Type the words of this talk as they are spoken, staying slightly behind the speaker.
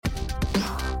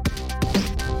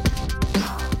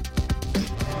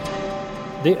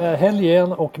Det är helg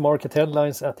igen och Market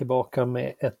Headlines är tillbaka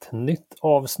med ett nytt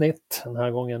avsnitt. Den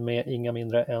här gången med inga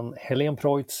mindre än Helene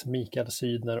Preutz, Mikael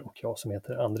Sydner och jag som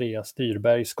heter Andreas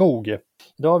Dyrberg Skog.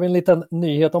 Idag har vi en liten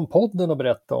nyhet om podden att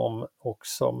berätta om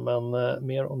också, men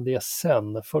mer om det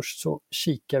sen. Först så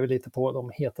kikar vi lite på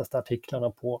de hetaste artiklarna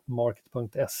på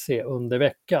market.se under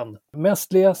veckan.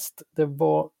 Mest läst det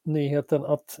var nyheten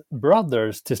att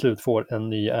Brothers till slut får en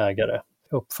ny ägare.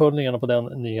 Uppföljningarna på den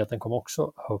nyheten kom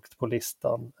också högt på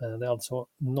listan. Det är alltså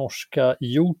norska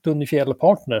Jotun Fjell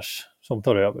Partners som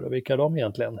tar över. Och vilka är de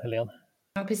egentligen, Helene?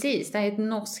 Ja, precis. Det är ett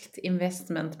norskt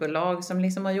investmentbolag som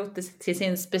liksom har gjort det till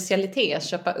sin specialitet att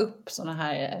köpa upp sådana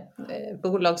här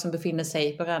bolag som befinner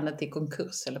sig på randen till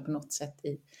konkurs eller på något sätt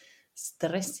i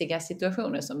stressiga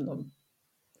situationer som de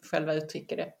själva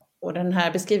uttrycker det. Och den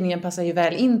här beskrivningen passar ju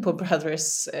väl in på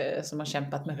Brothers som har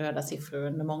kämpat med röda siffror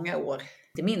under många år,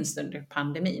 inte minst under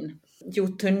pandemin.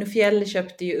 Jotun Fjell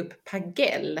köpte ju upp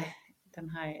Pagell, den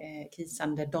här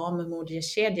krisande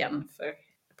dammodjekedjan för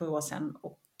ett par år sedan,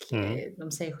 och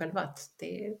de säger själva att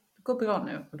det går bra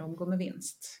nu och de går med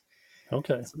vinst.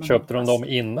 Okej. Köpte de dem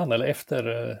innan eller efter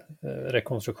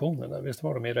rekonstruktionen? Visst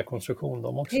var de i rekonstruktion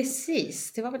de också?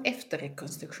 Precis, det var väl efter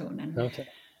rekonstruktionen. Okay.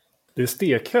 Det är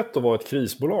stekhett att vara ett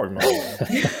krisbolag.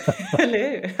 Eller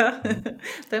hur?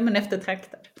 Då är man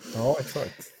eftertraktad. Ja,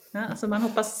 exakt. Ja, så man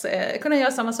hoppas kunna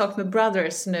göra samma sak med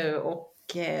Brothers nu, och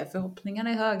förhoppningarna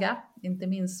är höga. Inte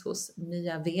minst hos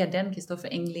nya vdn Kristoffer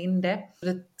Englinde.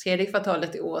 Det tredje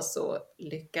kvartalet i år så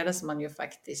lyckades man ju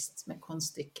faktiskt med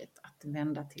konststycket att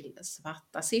vända till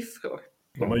svarta siffror.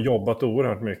 De har jobbat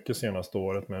oerhört mycket senaste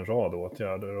året med en rad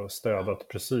åtgärder och städat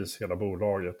precis hela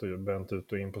bolaget och vänt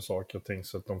ut och in på saker och ting,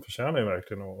 så att de förtjänar ju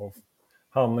verkligen att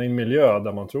hamna i en miljö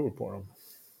där man tror på dem.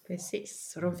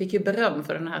 Precis, och de fick ju beröm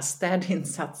för den här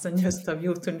städinsatsen just av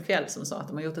Jotun Fjell som sa att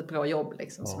de har gjort ett bra jobb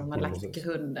liksom, så de har lagt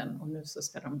grunden och nu så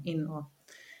ska de in och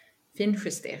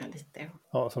finjustera lite.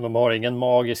 Ja, så de har ingen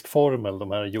magisk formel,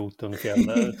 de här Jotun Fjell,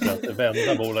 för att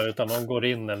vända bolag, utan de går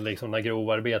in liksom när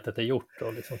grovarbetet är gjort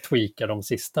och liksom tweakar de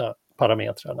sista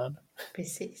parametrarna.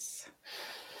 Precis.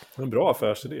 En bra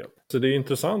affärsidé. Så det är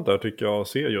intressant där tycker jag att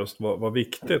se just vad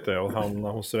viktigt det är att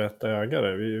hamna hos rätt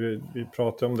ägare. Vi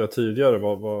pratade om det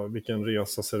tidigare, vilken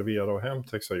resa Servera och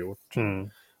Hemtex har gjort.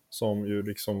 Som ju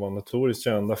liksom var notoriskt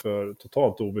kända för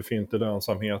totalt obefintlig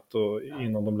lönsamhet och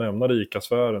innan de lämnade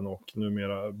ICA-sfären och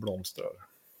numera blomstrar.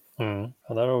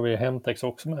 Ja, där har vi Hemtex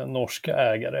också med norska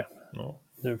ägare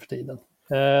nu för tiden.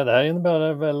 Det här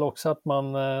innebär väl också att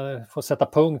man får sätta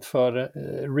punkt för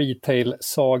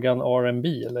retail-sagan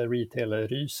R&B eller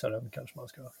retail-rysaren kanske man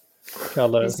ska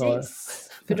kalla det snarare.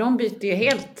 För de byter ju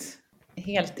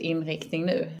helt inriktning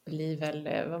nu. Det blir väl,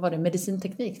 vad var det,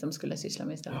 medicinteknik de skulle syssla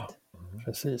med istället. Ja,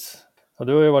 precis. Och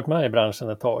du har ju varit med i branschen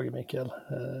ett tag, Mikael.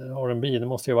 R&B, det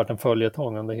måste ju ha varit en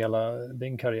följetong under hela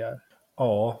din karriär.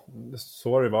 Ja,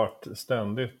 så har det varit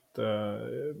ständigt.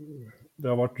 Det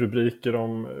har varit rubriker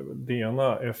om det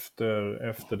ena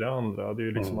efter det andra. Det är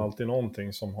ju liksom alltid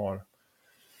någonting som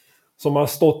har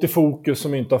stått i fokus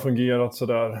som inte har fungerat så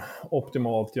där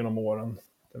optimalt genom åren.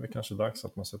 Det är väl kanske dags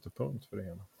att man sätter punkt för det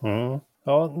hela.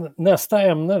 Ja, nästa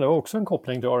ämne då, också en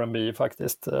koppling till R&B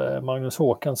faktiskt. Magnus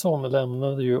Håkansson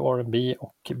lämnade ju R&B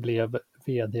och blev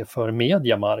vd för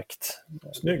Mediamarkt.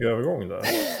 Snygg övergång där.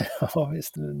 Ja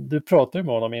visst, du pratade ju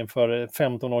med honom inför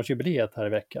 15-årsjubileet här i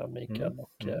veckan, Mikael.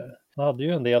 Och han hade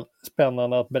ju en del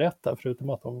spännande att berätta förutom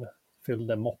att de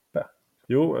fyllde moppe.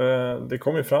 Jo, det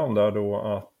kom ju fram där då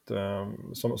att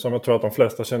som jag tror att de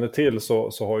flesta känner till så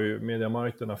har ju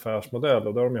Mediamarkt en affärsmodell,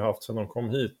 och det har de ju haft sedan de kom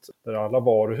hit, där alla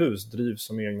varuhus drivs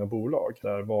som egna bolag,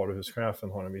 där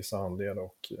varuhuschefen har en viss andel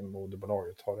och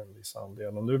moderbolaget har en viss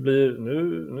andel, och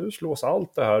nu slås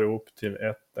allt det här ihop till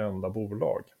ett enda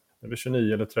bolag. Det är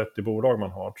 29 eller 30 bolag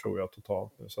man har tror jag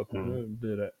totalt, så att nu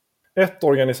blir det ett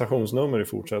organisationsnummer i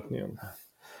fortsättningen.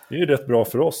 Det är ju rätt bra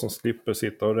för oss som slipper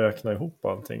sitta och räkna ihop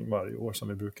allting varje år som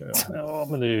vi brukar göra. Ja,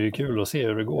 men det är ju kul att se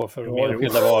hur det går för de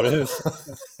enskilda varuhus.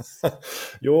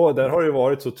 Jo, där har det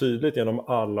varit så tydligt genom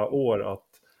alla år att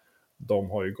de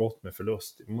har ju gått med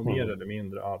förlust, mer eller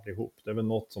mindre allihop. Det är väl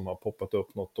något som har poppat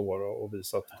upp något år och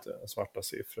visat svarta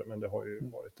siffror, men det har ju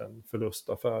varit en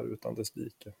förlustaffär utan dess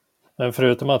like. Men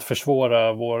förutom att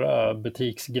försvåra våra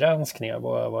butiksgranskningar,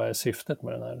 vad är syftet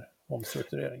med den här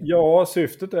omstruktureringen? Ja,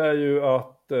 syftet är ju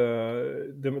att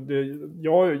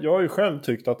jag har ju själv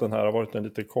tyckt att den här har varit en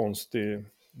lite konstig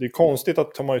det är konstigt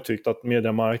att har man ju tyckt att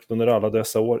Mediamarkt under alla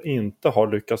dessa år inte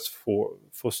har lyckats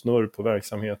få snurr på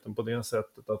verksamheten på det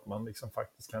sättet att man liksom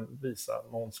faktiskt kan visa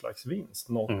någon slags vinst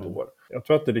något år. Jag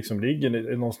tror att det liksom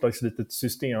ligger någon slags litet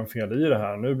systemfel i det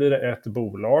här. Nu blir det ett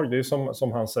bolag, det är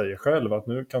som han säger själv, att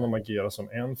nu kan de agera som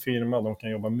en firma, de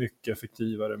kan jobba mycket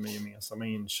effektivare med gemensamma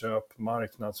inköp,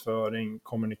 marknadsföring,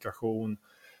 kommunikation,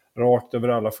 rakt över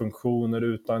alla funktioner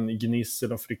utan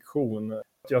gnissel och friktion.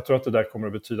 Jag tror att det där kommer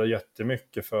att betyda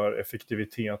jättemycket för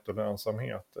effektivitet och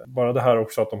lönsamhet. Bara det här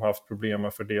också att de har haft problem med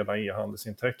att fördela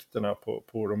e-handelsintäkterna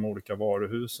på de olika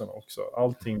varuhusen också.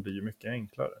 Allting blir ju mycket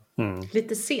enklare.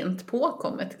 Lite sent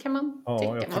påkommet kan man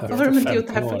tycka. Varför har de inte gjort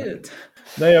det här förut?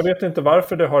 Nej, jag vet inte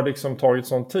varför det har liksom tagit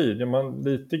sån tid.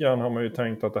 Lite grann har man ju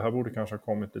tänkt att det här borde kanske ha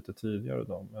kommit lite tidigare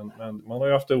då. Men man har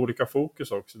ju haft olika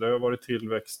fokus också. Det har varit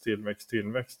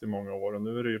tillväxt i många år och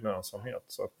nu är det ju lönsamhet.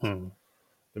 Så att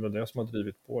det är väl det som har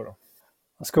drivit på då.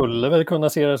 Man skulle väl kunna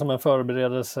se det som en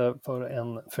förberedelse för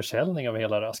en försäljning av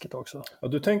hela Rasket också. Ja,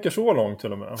 du tänker så långt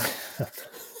till och med.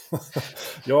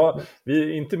 Ja,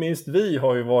 inte minst vi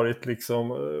har ju varit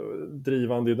liksom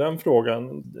drivande i den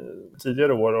frågan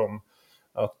tidigare år om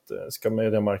att ska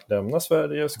Mediamarkt lämna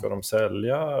Sverige, ska de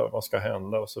sälja, vad ska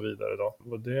hända och så vidare då.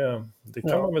 Och det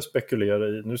kan man väl spekulera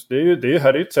i. Nu, det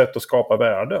här är ju ett sätt att skapa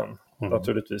värden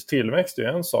naturligtvis. Tillväxt är ju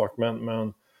en sak,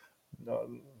 men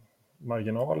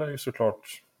marginaler är ju såklart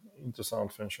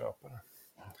intressant för en köpare.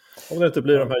 Om det inte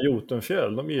blir de här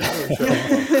Jotunfjäll, de gillar att köpa.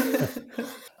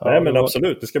 Nej, men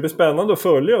absolut, det ska bli spännande att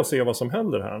följa och se vad som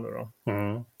händer här nu då.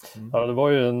 Ja, det var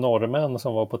ju norrmän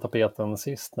som var på tapeten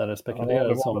sist när det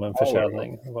spekulerades om en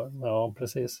försäljning. Ja,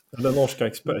 precis. Eller norska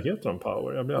expert, heter de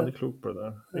Power? Jag blir aldrig klok på det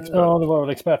där. Expert. Ja, det var väl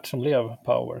expert som blev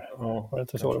Power. Ja, var det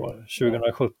inte så det var?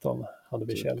 2017 hade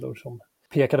vi källor som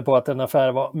pekade på att en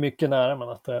affär var mycket nära, men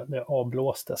att det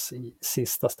avblåstes i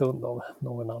sista stund av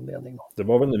någon anledning. Det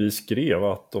var väl när vi skrev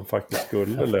att de faktiskt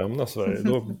skulle lämna Sverige.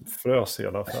 Då frös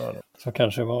hela affären. Så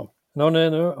kanske det var.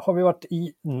 Nu har vi varit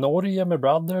i Norge med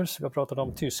Brothers. Vi har pratat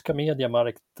om tyska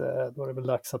Mediamarkt. Då är det väl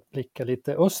dags att blicka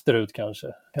lite österut kanske.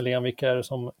 Helene, vilka är det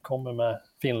som kommer med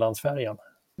Finlandsfärjan?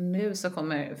 Nu så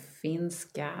kommer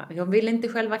finska, jag vill inte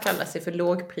själva kalla sig för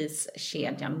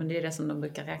lågpriskedjan, men det är det som de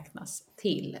brukar räknas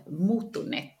till,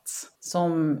 Motornet,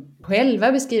 som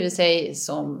själva beskriver sig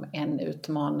som en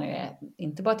utmanare,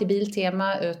 inte bara till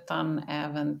Biltema utan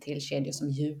även till kedjor som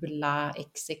Jula,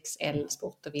 XXL,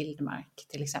 Sport och Vildmark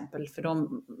till exempel. För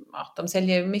de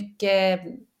säljer mycket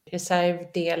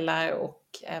reservdelar och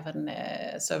även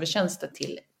servicetjänster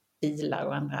till bilar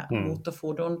och andra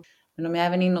motorfordon. Men de är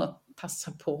även inne och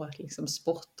passar på liksom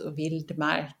sport och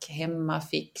vildmark,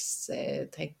 hemmafix,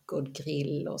 trädgård,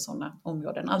 grill och sådana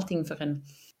områden. Allting för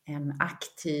en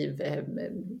aktiv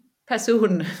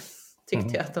person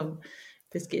tyckte jag att de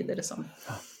beskriver det som.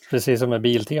 Precis som med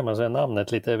Biltema så är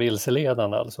namnet lite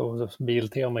vilseledande. Alltså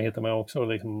Biltema hittar man också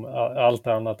liksom allt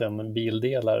annat än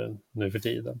bildelar nu för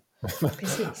tiden.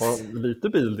 Precis. Lite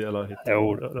bildelar hittar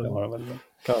Jo, det har väl.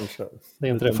 Kanske. Det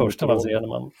är inte det första man ser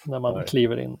när man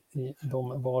kliver in i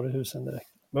de varuhusen direkt.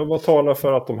 Men vad talar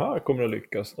för att de här kommer att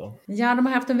lyckas då? Ja, de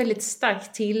har haft en väldigt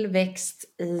stark tillväxt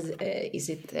i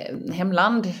sitt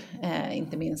hemland.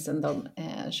 Inte minst sen de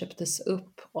köptes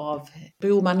upp av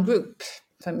Broman Group,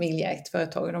 familjeägt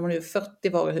företag. De har nu 40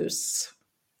 varuhus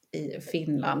i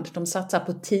Finland. De satsar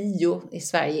på 10 i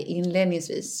Sverige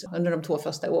inledningsvis under de 2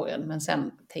 första åren. Men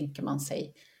sen tänker man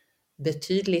sig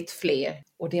betydligt fler.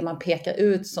 Och det man pekar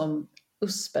ut som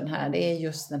USPen här, det är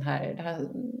just det här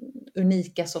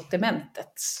unika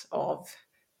sortimentet av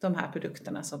de här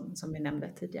produkterna som vi nämnde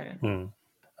tidigare.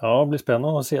 Ja, det blir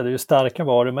spännande att se. Det är ju starka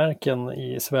varumärken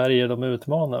i Sverige de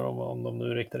utmanar om de nu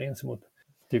riktar in sig mot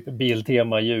typ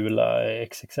Biltema, Jula,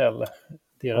 XXL.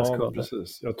 Deras kunder.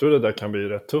 Precis. Jag tror det där kan bli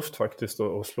rätt tufft faktiskt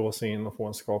att slå sig in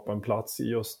och skapa en plats i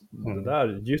just det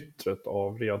där gyttret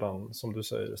av redan, som du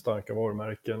säger, starka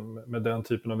varumärken med den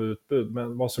typen av utbud.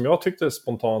 Men vad som jag tyckte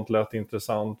spontant lät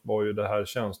intressant var ju det här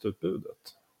tjänsteutbudet.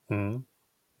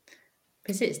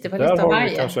 Precis, det var där lite av varje. Där har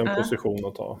vi kanske en position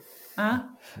att ta.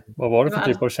 Vad var det för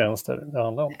typ av tjänster det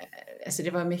handlade om? Alltså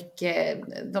det var mycket,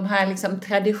 de här liksom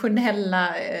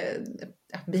traditionella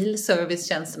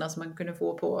bilservicetjänsterna som man kunde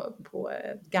få på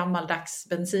gammaldags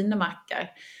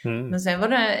bensinmackar. Men sen var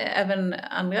det även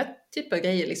andra typer av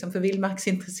grejer liksom för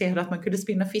vildmarksintresserade, att man kunde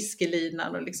spinna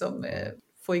fiskelinan och liksom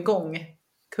få igång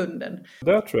kunden.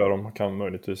 Där tror jag de kan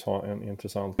möjligtvis ha en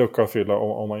intressant lucka att fylla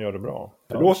om man gör det bra.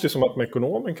 Det låter ju som att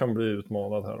ekonomin kan bli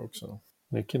utmanad här också.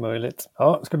 Mycket möjligt.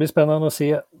 Ja, det ska bli spännande att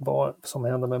se vad som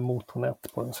händer med Motornet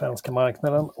på den svenska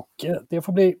marknaden. Och det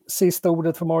får bli sista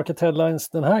ordet för Market Headlines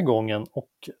den här gången. Och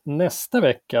nästa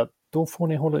vecka, då får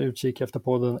ni hålla utkik efter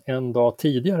podden en dag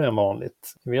tidigare än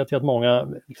vanligt. Jag vet ju att många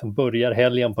liksom börjar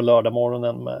helgen på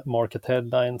lördagmorgonen med Market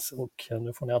Headlines och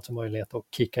nu får ni alltså möjlighet att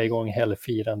kicka igång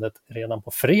helgfirandet redan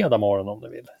på fredag morgon om ni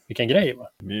vill. Vilken grej, va?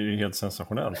 Det är ju helt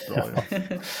sensationellt bra. Ja.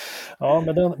 Ja,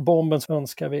 med den bomben så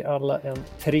önskar vi alla en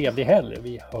trevlig helg.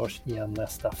 Vi hörs igen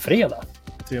nästa fredag.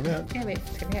 Trevlig helg. Trevlig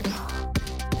helg.